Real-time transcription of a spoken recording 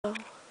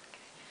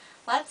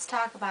let's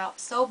talk about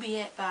So Be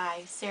It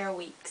by Sarah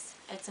Weeks.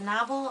 It's a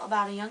novel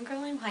about a young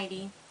girl named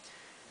Heidi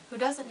who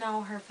doesn't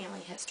know her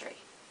family history.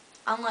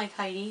 Unlike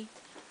Heidi,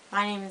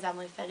 my name is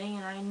Emily Fitting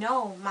and I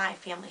know my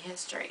family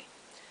history.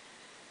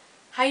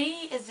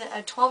 Heidi is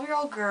a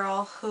 12-year-old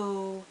girl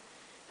who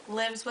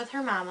lives with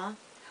her mama,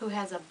 who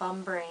has a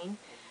bum brain,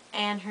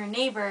 and her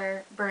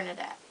neighbor,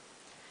 Bernadette.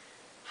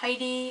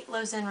 Heidi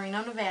lives in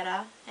Reno,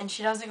 Nevada, and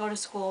she doesn't go to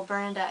school.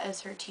 Bernadette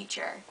is her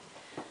teacher.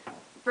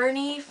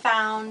 Bernie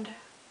found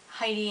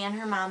Heidi and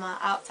her mama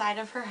outside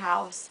of her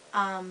house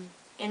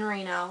in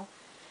Reno,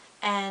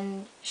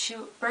 and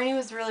Bernie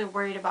was really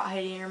worried about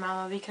Heidi and her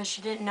mama because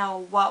she didn't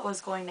know what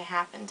was going to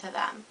happen to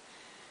them.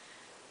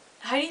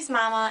 Heidi's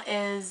mama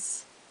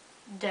is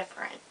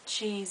different.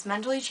 She's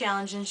mentally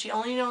challenged and she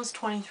only knows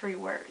 23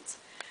 words.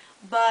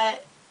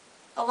 But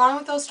along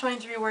with those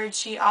 23 words,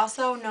 she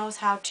also knows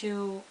how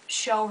to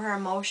show her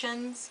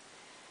emotions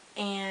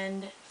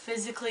and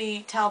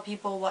physically tell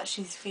people what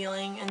she's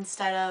feeling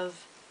instead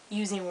of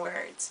using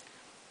words.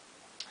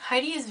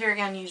 Heidi is very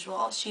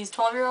unusual. She's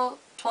 12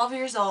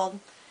 years old.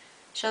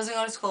 She doesn't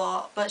go to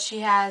school, but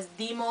she has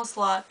the most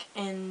luck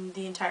in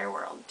the entire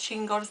world. She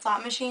can go to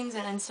slot machines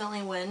and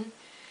instantly win.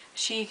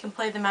 She can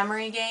play the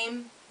memory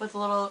game with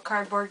little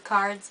cardboard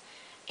cards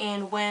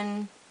and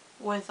win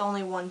with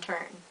only one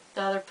turn.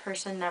 The other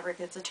person never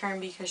gets a turn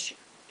because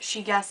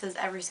she guesses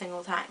every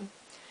single time.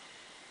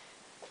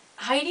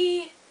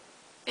 Heidi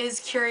is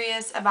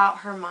curious about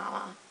her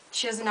mama.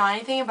 She doesn't know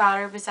anything about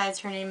her besides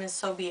her name is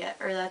So Be It,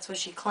 or that's what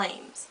she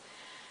claims.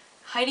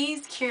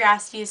 Heidi's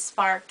curiosity is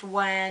sparked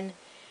when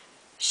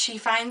she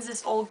finds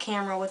this old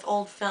camera with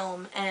old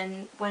film,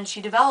 and when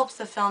she develops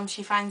the film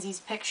she finds these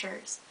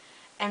pictures,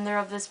 and they're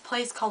of this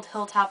place called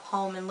Hilltop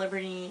Home in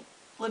Liberty,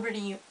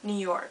 New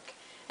York.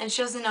 And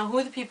she doesn't know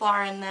who the people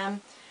are in them,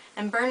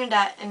 and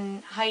Bernadette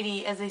and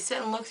Heidi, as they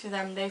sit and look through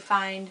them, they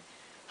find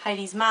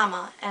Heidi's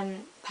mama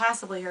and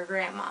possibly her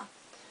grandma.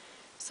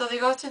 So they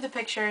go through the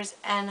pictures,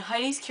 and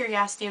Heidi's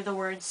curiosity of the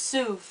word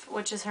soof,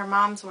 which is her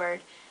mom's word,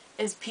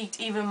 is piqued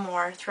even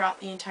more throughout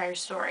the entire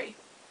story.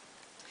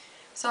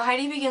 So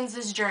Heidi begins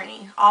this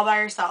journey all by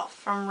herself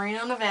from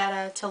Reno,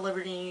 Nevada to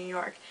Liberty, New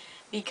York,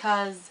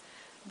 because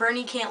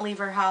Bernie can't leave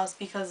her house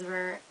because of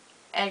her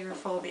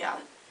agoraphobia.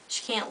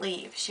 She can't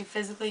leave. She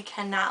physically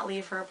cannot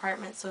leave her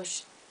apartment, so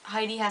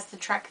Heidi has to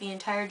trek the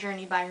entire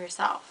journey by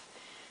herself.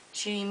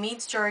 She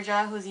meets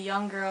Georgia, who's a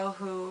young girl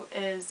who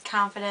is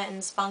confident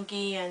and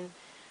spunky, and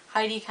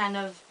Heidi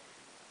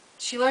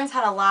she learns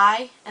how to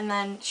lie, and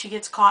then she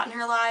gets caught in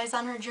her lies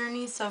on her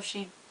journey, so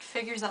she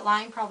figures that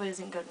lying probably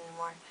isn't good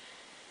anymore.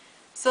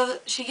 So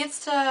she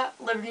gets to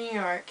Liberty, New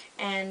York,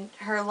 and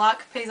her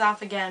luck pays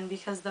off again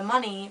because the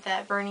money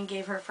that Bernie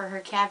gave her for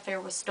her cab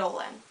fare was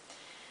stolen.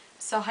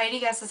 So Heidi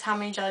guesses how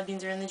many jelly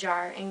beans are in the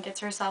jar and gets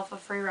herself a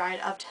free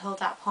ride up to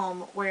Hilltop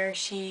Home, where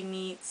she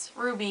meets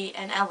Ruby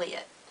and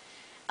Elliot.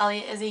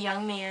 Elliot is a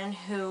young man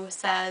who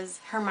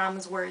says her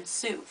mom's word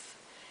soof,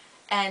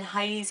 and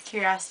Heidi's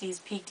curiosity is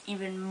piqued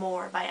even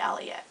more by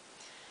Elliot.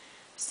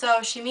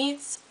 So she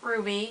meets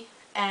Ruby,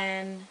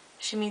 and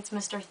she meets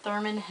Mr.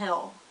 Thurman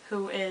Hill,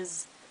 who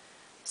is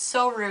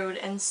so rude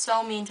and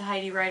so mean to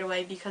Heidi right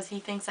away because he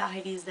thinks that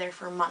Heidi is there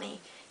for money.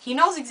 He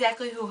knows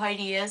exactly who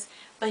Heidi is,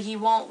 but he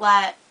won't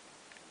let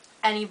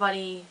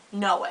anybody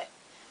know it.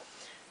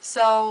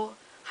 So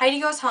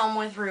Heidi goes home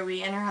with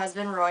Ruby and her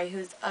husband Roy,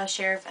 who's a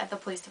sheriff at the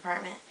police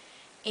department,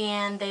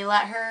 and they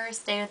let her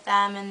stay with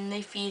them and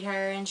they feed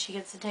her, and she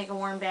gets to take a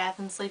warm bath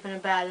and sleep in a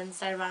bed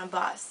instead of on a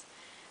bus.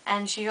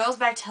 And she goes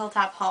back to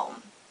Hilltop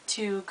Home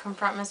to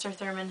confront Mr.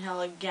 Thurman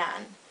Hill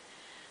again.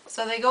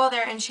 So they go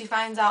there and she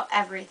finds out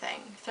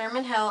everything.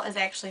 Thurman Hill is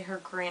actually her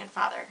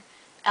grandfather.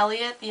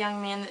 Elliot, the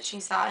young man that she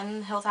saw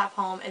in Hilltop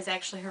Home, is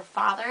actually her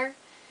father.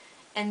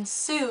 And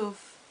Soof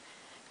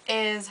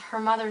is her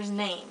mother's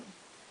name,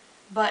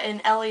 but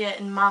in Elliot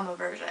and Mama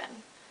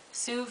version.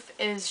 Soof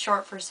is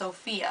short for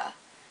Sophia.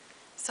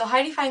 So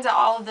Heidi finds out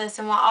all of this,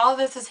 and while all of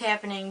this is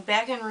happening,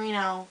 back in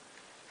Reno,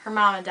 her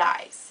mama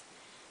dies.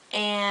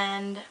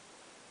 And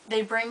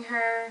they bring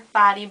her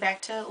body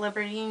back to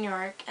Liberty, New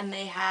York, and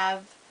they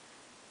have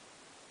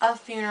a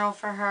funeral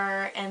for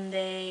her, and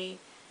they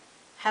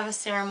have a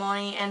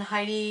ceremony, and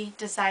Heidi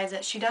decides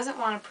that she doesn't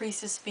want a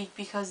priest to speak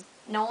because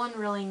no one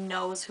really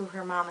knows who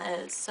her mama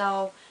is.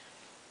 So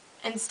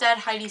instead,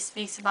 Heidi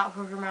speaks about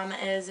who her mama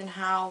is and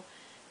how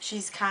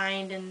she's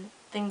kind and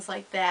things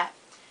like that.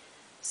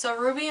 So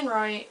Ruby and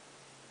Roy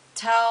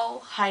tell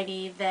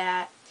Heidi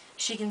that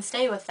she can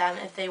stay with them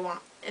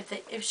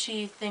if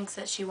she thinks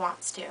that she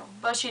wants to,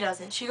 but she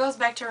doesn't. She goes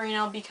back to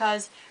Reno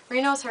because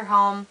Reno's her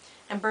home,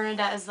 and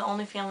Bernadette is the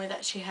only family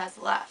that she has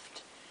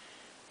left.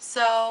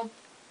 So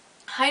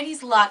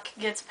Heidi's luck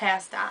gets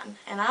passed on,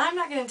 and I'm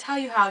not going to tell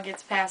you how it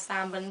gets passed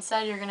on, but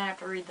instead you're going to have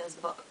to read this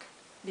book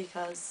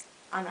because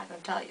I'm not going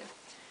to tell you.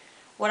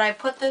 Would I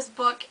put this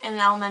book in an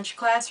elementary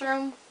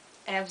classroom?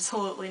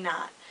 Absolutely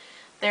not.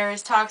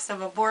 There's talks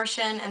of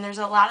abortion, and there's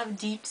a lot of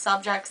deep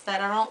subjects that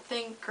I don't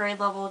think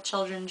grade level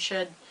children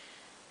should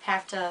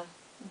have to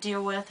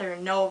deal with or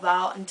know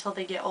about until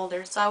they get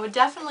older. So I would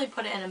definitely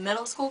put it in a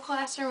middle school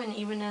classroom and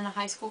even in a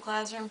high school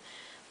classroom,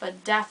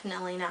 but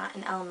definitely not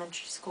an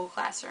elementary school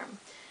classroom.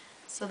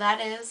 So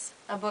that is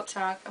a book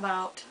talk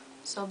about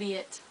So Be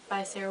It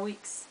by Sarah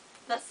Weeks.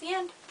 That's the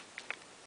end.